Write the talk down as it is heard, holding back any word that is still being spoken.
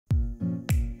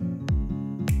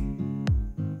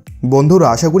বন্ধুরা,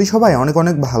 আশা করি সবাই অনেক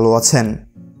অনেক ভালো আছেন।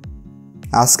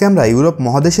 আজকে আমরা ইউরোপ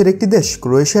মহাদেশের একটি দেশ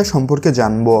ক্রোয়েশিয়া সম্পর্কে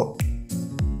জানব।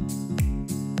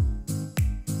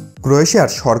 ক্রোয়েশিয়ার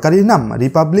সরকারি নাম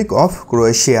রিপাবলিক অফ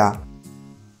ক্রোয়েশিয়া।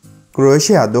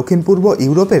 ক্রোয়েশিয়া দক্ষিণ পূর্ব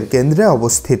ইউরোপের কেন্দ্রে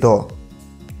অবস্থিত।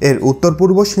 এর উত্তর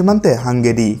পূর্ব সীমান্তে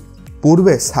হাঙ্গেরি,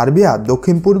 পূর্বে সার্বিয়া,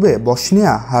 দক্ষিণ পূর্বে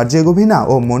বসনিয়া, হার্জেগোভিনা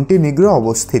ও মন্টিনিগ্রো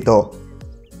অবস্থিত।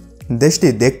 দেশটি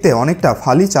দেখতে অনেকটা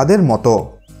ফালি চাঁদের মতো।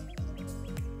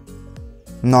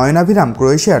 নয়নাভিরাম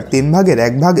ক্রোয়েশিয়ার 3 ভাগের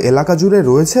 1 ভাগ এলাকা জুড়ে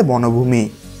রয়েছে বনভূমি।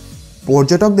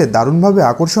 পর্যটকদের দারুণভাবে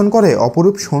আকর্ষণ করে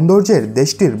অপরূপ সৌন্দর্যের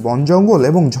দেশটির বন জঙ্গল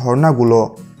এবং ঝর্ণাগুলো।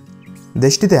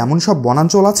 দেশটিতে এমন সব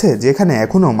বনাঞ্চল আছে যেখানে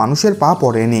এখনও মানুষের পা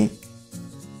পড়েনি।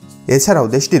 এছাড়াও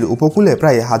দেশটির উপকূলে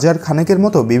প্রায় 1000 খানেকের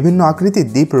মতো বিভিন্ন আকৃতির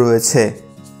দ্বীপ রয়েছে।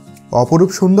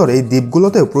 অপরূপ সুন্দর এই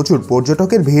দ্বীপগুলোতেও প্রচুর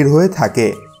পর্যটকের ভিড় হয়ে থাকে।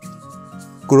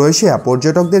 ক্রোয়েশিয়া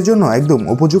পর্যটকদের জন্য একদম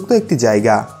উপযুক্ত একটি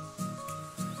জায়গা।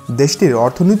 দেশটির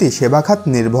অর্থনীতি সেবা খাত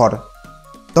নির্ভর,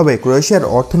 তবে ক্রোয়েশিয়ার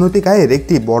অর্থনৈতিক আয়ের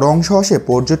একটি বড় অংশ আসে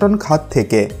পর্যটন খাত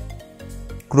থেকে।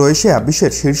 ক্রোয়েশিয়া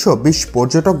বিশ্বের শীর্ষ 20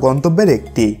 পর্যটক গন্তব্যের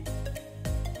একটি।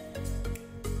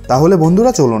 তাহলে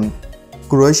বন্ধুরা, চলুন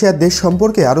ক্রোয়েশিয়ার দেশ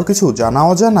সম্পর্কে আরও কিছু জানা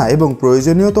অজানা এবং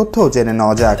প্রয়োজনীয় তথ্য জেনে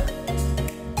নেওয়া যাক।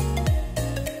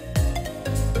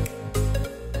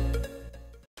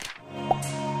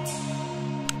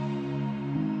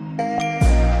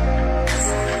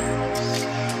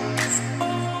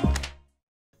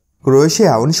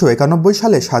 ক্রোয়েশিয়া 1991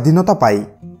 সালে স্বাধীনতা পায়।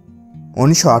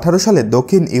 1918 সালে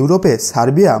দক্ষিণ ইউরোপে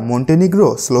Serbia, Montenegro,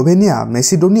 Slovenia,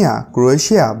 Macedonia,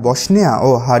 Croatia, Bosnia ও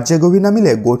হার্জেগোভিনা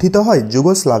মিলে গঠিত হয়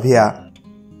যুগোস্লাভিয়া।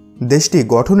 দেশটি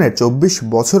গঠনের 24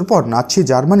 বছর পর নাৎসি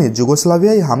জার্মানি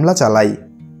যুগোস্লাভিয়ায় হামলা চালায়,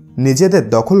 নিজেদের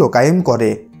দখলও কায়েম করে।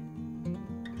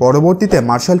 পরবর্তীতে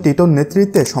মার্শাল টিটোর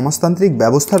নেতৃত্বে সমাজতান্ত্রিক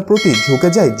ব্যবস্থার প্রতি ঝুঁকে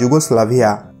যায়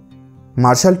যুগোস্লাভিয়া।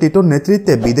 মার্শাল টিটোর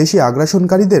নেতৃত্বে বিদেশি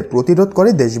আগ্রাসনকারীদের প্রতিরোধ করে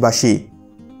দেশবাসী।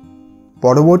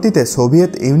 পরবর্তীতে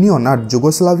সোভিয়েত ইউনিয়ন আর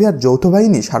যুগোস্লাভিয়ার যৌথ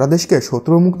বাহিনী সারা দেশকে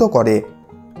শত্রুমুক্ত করে।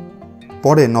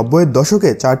 পরে 90-এর দশকে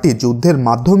 4টি যুদ্ধের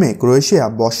মাধ্যমে ক্রোয়েশিয়া,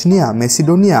 বসনিয়া,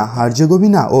 মেসিডোনিয়া,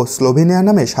 হার্জেগোভিনা ও স্লোভেনিয়া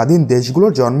নামে স্বাধীন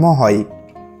দেশগুলোর জন্ম হয়।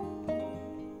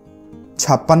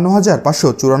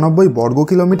 56,594 বর্গ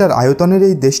কিলোমিটার আয়তনের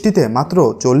এই দেশটিতে মাত্র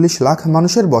 40 লাখ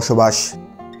মানুষের বসবাস।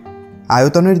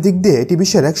 আয়তনের দিক দিয়ে এটি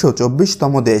বিশ্বের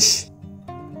 124তম দেশ।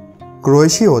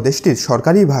 ক্রোয়েশীয় দেশটির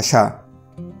সরকারি ভাষা।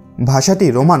 ভাষাটি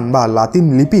রোমান বা লাতিন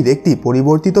লিপির একটি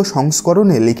পরিবর্তিত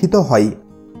সংস্করণে লিখিত হয়।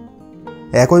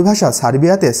 একই ভাষা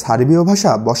সার্বিয়াতে সার্বীয়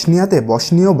ভাষা, বসনিয়াতে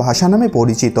বসনীয় ভাষা নামে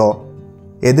পরিচিত।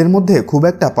 এদের মধ্যে খুব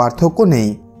একটা পার্থক্য নেই।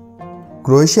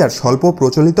 ক্রোয়েশিয়ার স্বল্প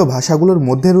প্রচলিত ভাষাগুলোর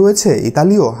মধ্যে রয়েছে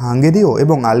ইতালীয়, হাঙ্গেরীয়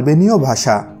এবং আলবেনীয়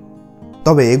ভাষা,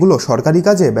 তবে এগুলো সরকারি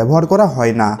কাজে ব্যবহার করা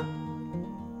হয় না।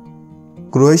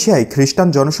 ক্রোয়েশিয়ায় খ্রিস্টান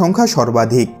জনসংখ্যা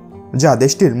সর্বাধিক, যা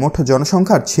দেশটির মোট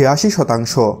জনসংখ্যার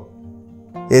 86%।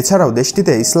 এছাড়াও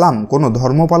দেশটিতে ইসলাম কোনো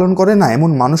ধর্ম পালন করে না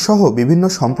এমন মানুষসহ বিভিন্ন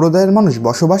সম্প্রদায়ের মানুষ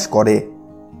বসবাস করে।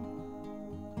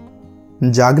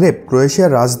 জাগ্রেব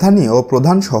ক্রোয়েশিয়ার রাজধানী ও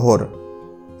প্রধান শহর।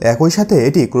 একই সাথে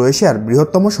এটি ক্রোয়েশিয়ার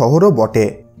বৃহত্তম শহরও বটে।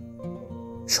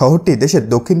 শহরটি দেশের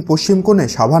দক্ষিণ পশ্চিম কোণে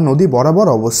সাভা নদী বরাবর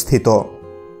অবস্থিত।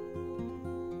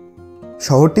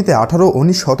 শহরটিতে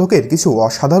 18-19 শতকের কিছু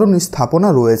অসাধারণ স্থাপনা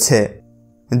রয়েছে,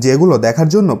 যেগুলো দেখার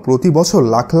জন্য প্রতি বছর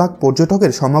লাখ লাখ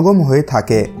পর্যটকের সমাগম হয়ে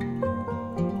থাকে।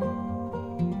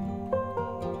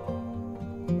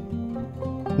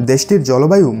 দেশটির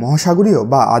জলবায়ু মহাসাগরীয়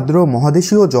বা আর্দ্র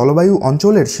মহাদেশীয় জলবায়ু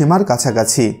অঞ্চলের সীমার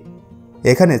কাছাকাছি।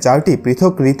 এখানে 4টি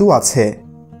পৃথক ঋতু আছে।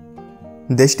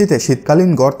 দেশটিতে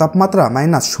শীতকালীন গড় তাপমাত্রা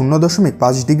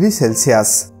 -0.5 ডিগ্রি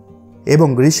সেলসিয়াস এবং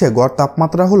গ্রীষ্মে গড়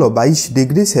তাপমাত্রা হল 22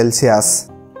 ডিগ্রি সেলসিয়াস।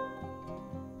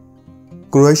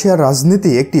 ক্রোয়েশিয়ার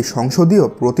রাজনীতি একটি সংসদীয়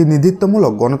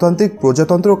প্রতিনিধিত্বমূলক গণতান্ত্রিক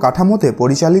প্রজাতন্ত্র কাঠামোতে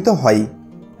পরিচালিত হয়।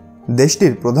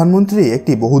 দেশটির প্রধানমন্ত্রী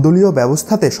একটি বহুদলীয়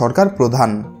ব্যবস্থাতে সরকার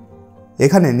প্রধান।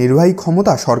 এখানে নির্বাহী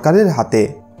ক্ষমতা সরকারের হাতে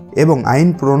এবং আইন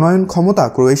প্রণয়ন ক্ষমতা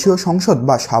ক্রোয়েশীয় সংসদ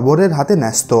বা সাবরের হাতে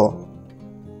ন্যস্ত।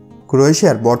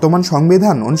 ক্রোয়েশিয়ার বর্তমান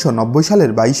সংবিধান 1990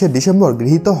 সালের 22শে ডিসেম্বর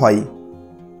গৃহীত হয়।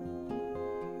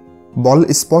 বল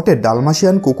স্পটের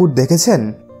ডালমাশিয়ান কুকুর দেখেছেন?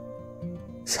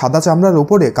 সাদা চামড়ার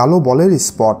উপরে কালো বলের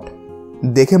স্পট,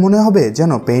 দেখে মনে হবে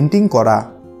যেন পেইন্টিং করা।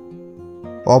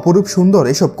 অপরূপ সুন্দর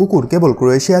এসব কুকুর কেবল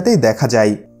ক্রোয়েশিয়াতেই দেখা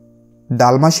যায়।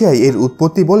 ডালমাশিয়ায় এর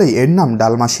উৎপত্তি বলেই এর নাম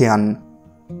ডালমাশিয়ান।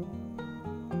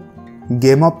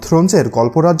 Game of থ্রোনসের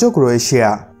কল্পরাজ্য Croatia.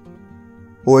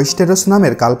 ওয়েস্টেরস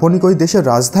নামের কাল্পনিক ওই দেশের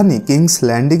রাজধানী কিংস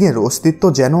ল্যান্ডিংয়ের অস্তিত্ব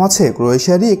যেন আছে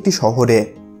ক্রোয়েশিয়ারই একটি শহরে,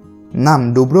 নাম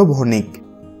ডুব্রোভনিক।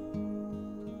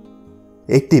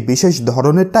 একটি বিশেষ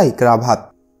ধরনের টাই ক্রাভাত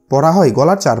পরা হয়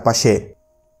গলার চারপাশে।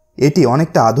 এটি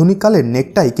অনেকটা আধুনিক কালের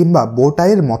নেকটাই কিংবা বো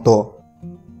টাইয়ের মতো।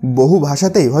 বহু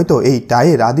ভাষাতেই হয়তো এই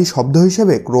টাইয়ের আদি শব্দ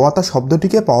হিসেবে ক্রোয়াতা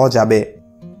শব্দটিকে পাওয়া যাবে।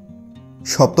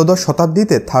 সপ্তদশ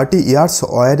শতাব্দীতে 30 ইয়ার্স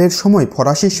ওয়ারের সময়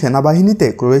ফরাসি সেনাবাহিনীতে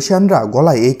ক্রোয়েশিয়ানরা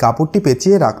গলায় এই কাপড়টি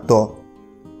পেঁচিয়ে রাখত।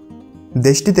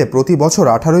 দেশটিতে প্রতি বছর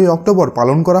 18 অক্টোবর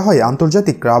পালন করা হয়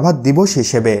আন্তর্জাতিক ক্রাভাত দিবস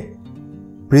হিসেবে।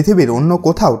 পৃথিবীর অন্য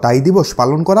কোথাও টাই দিবস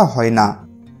পালন করা হয় না।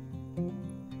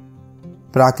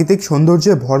 প্রাকৃতিক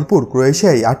সৌন্দর্যে ভরপুর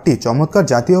ক্রোয়েশিয়ায় 8টি চমৎকার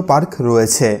জাতীয় পার্ক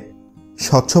রয়েছে।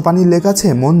 স্বচ্ছ পানির লেক আছে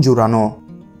মন জুড়ানো,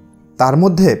 তার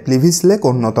মধ্যে প্লিভিস লেক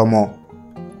অন্যতম।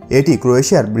 এটি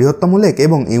ক্রোয়েশিয়ার বৃহত্তম লেক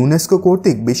এবং ইউনেস্কো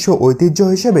কর্তৃক বিশ্ব ঐতিহ্য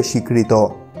হিসেবে স্বীকৃত।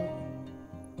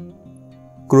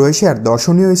 ক্রোয়েশিয়ার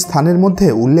দর্শনীয় স্থানের মধ্যে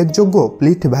উল্লেখযোগ্য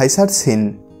প্লিট ভাইসার সিন।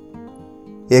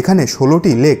 এখানে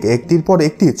 16টি লেক একটির পর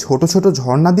একটি ছোট ছোট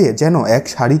ঝর্ণা দিয়ে যেন এক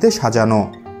সারিতে সাজানো।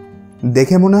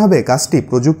 দেখে মনে হবে কাজটি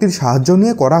প্রযুক্তির সাহায্য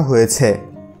নিয়ে করা হয়েছে,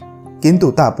 কিন্তু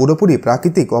তা পুরোপুরি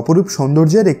প্রাকৃতিক অপরূপ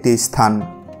সৌন্দর্যের একটি স্থান।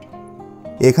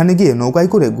 এখানে গিয়ে নৌকায়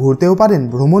করে ঘুরতেও পারেন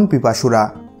ভ্রমণ পিপাসুরা।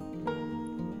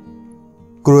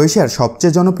 ক্রোয়েশিয়ার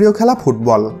সবচেয়ে জনপ্রিয় খেলা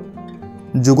ফুটবল।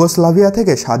 যুগোস্লাভিয়া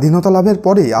থেকে স্বাধীনতা লাভের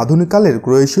পরেই আধুনিককালের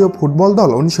ক্রোয়েশীয় ফুটবল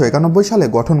দল 1991 সালে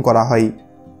গঠন করা হয়।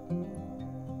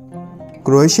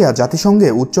 ক্রোয়েশিয়া জাতিসংঘে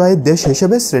উচ্চ আয়ের দেশ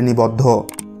হিসেবে শ্রেণীবদ্ধ।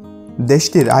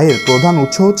 দেশটির আয়ের প্রধান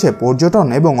উৎস হচ্ছে পর্যটন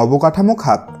এবং অবকাঠামো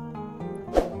খাত।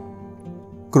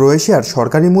 ক্রোয়েশিয়ার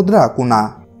সরকারি মুদ্রা কুনা।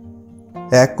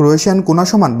 এক ক্রোয়েশিয়ান কুনা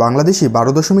সমান বাংলাদেশি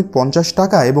 12.50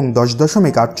 টাকা এবং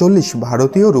 10.48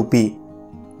 ভারতীয় রুপি।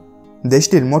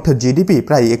 দেশটির মোট জিডিপি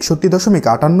প্রায়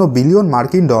 61.58 বিলিয়ন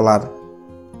মার্কিন ডলার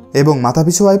এবং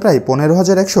মাথাপিছু আয় প্রায়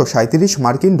 15,137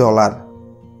 মার্কিন ডলার।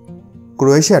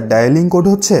 ক্রোয়েশিয়ার ডায়ালিং কোড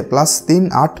হচ্ছে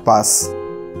 +385।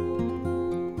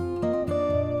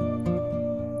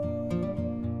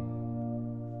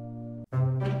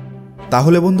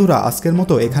 তাহলে বন্ধুরা, আজকের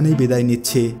মতো এখানেই বিদায়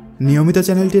নিচ্ছি। নিয়মিত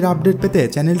চ্যানেলটির আপডেট পেতে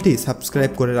চ্যানেলটি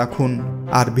সাবস্ক্রাইব করে রাখুন।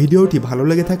 আর ভিডিওটি ভালো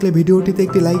লেগে থাকলে ভিডিওটিতে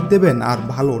একটি লাইক দেবেন, আর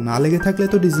ভালো না লেগে থাকলে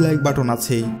তো ডিসলাইক বাটন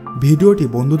আছেই। ভিডিওটি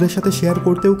বন্ধুদের সাথে শেয়ার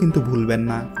করতেও কিন্তু ভুলবেন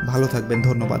না। ভালো থাকবেন,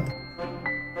 ধন্যবাদ।